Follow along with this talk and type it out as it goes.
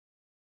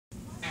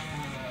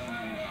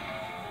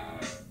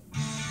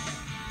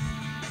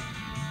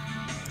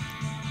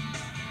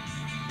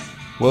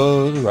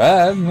Was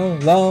riding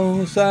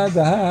alongside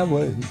the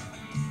highway,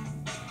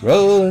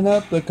 rolling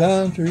up the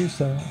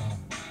countryside,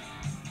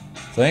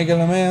 thinking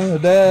I'm in the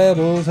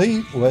devil's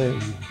heat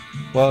wave,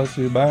 while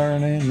you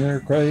burning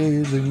your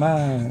crazy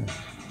mind.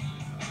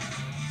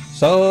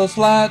 Saw a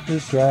slight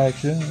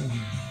distraction,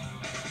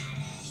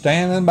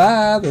 standing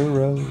by the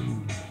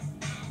road.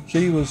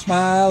 She was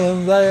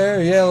smiling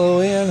there, yellow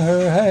in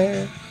her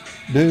hair.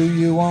 Do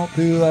you want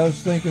to? I was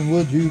thinking,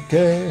 would you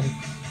care?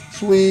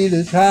 Sweet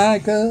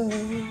Hitch-Hiker,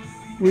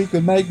 we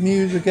could make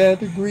music at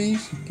the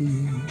greasy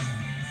key.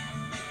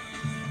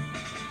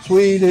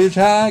 Sweet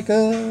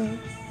Hitch-Hiker,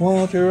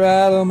 won't you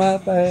ride on my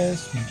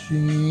fast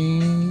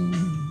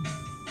machine?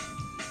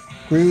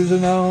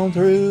 Cruising on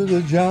through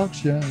the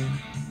junction,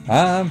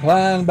 I'm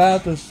flying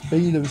about the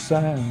speed of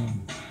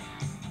sound.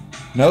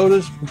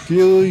 Notice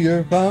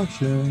peculiar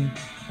function,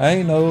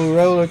 ain't no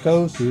roller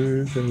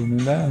coaster showing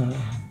me down.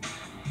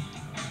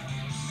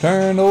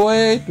 Turned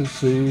away to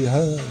see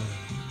her,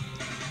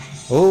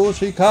 oh,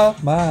 she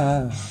caught my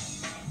eye.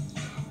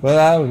 But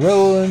I was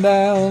rolling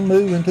down,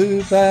 moving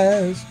too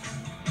fast.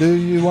 Do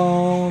you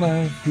want,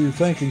 if you're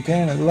thinking,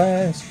 can it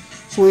last?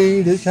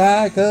 Sweet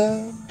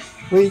Hitch-Hiker,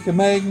 we can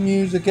make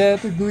music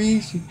at the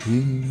greasy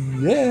key,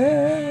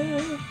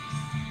 yeah.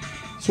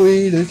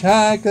 Sweet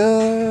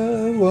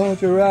Hitch-Hiker,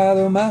 won't you ride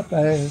on my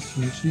fast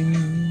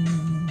machine?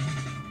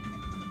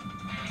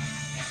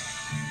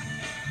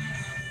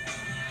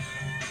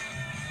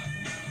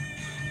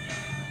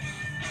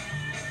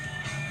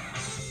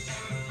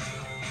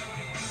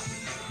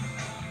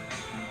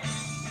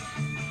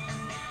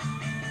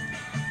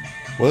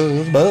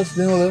 Was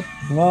busting up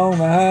along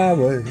the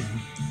highway,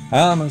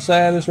 I'm a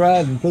saddest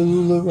riding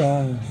fool of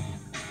ride.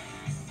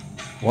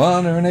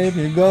 Wondering if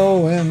you're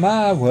going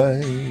my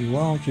way,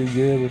 won't you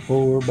give a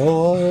poor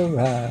boy a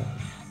ride?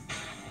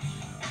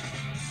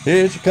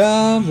 Here she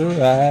comes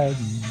a-riding,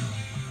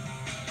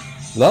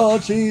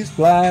 Lord, she's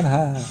flying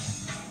high,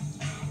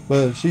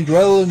 but she's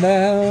rolling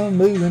down,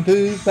 moving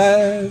too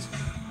fast.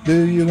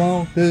 Do you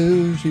want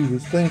to? She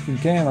was thinking,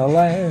 can I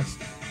last?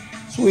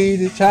 Sweet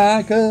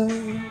Hitch-Hiker,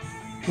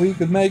 we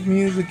could make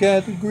music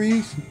at the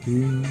greasy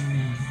key.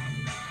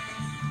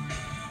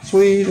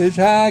 Sweet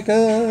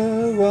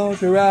Hitch-Hiker,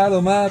 won't you ride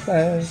on my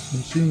fast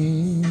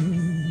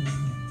machine?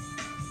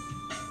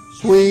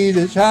 Sweet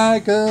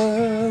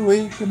Hitch-Hiker,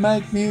 we can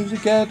make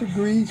music at the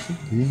greasy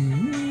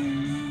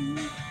key.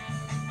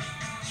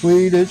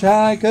 Sweet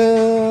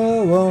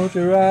Hitch-Hiker, won't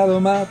you ride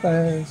on my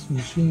fast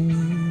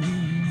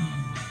machine?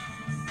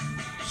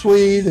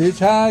 Sweet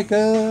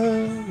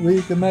Hitch-Hiker,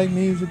 we can make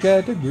music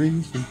at the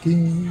greasy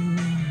key.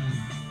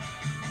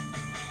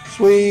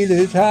 Sweet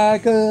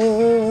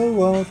Hitch-Hiker,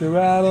 won't you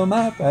ride on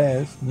my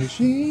fast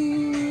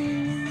machine?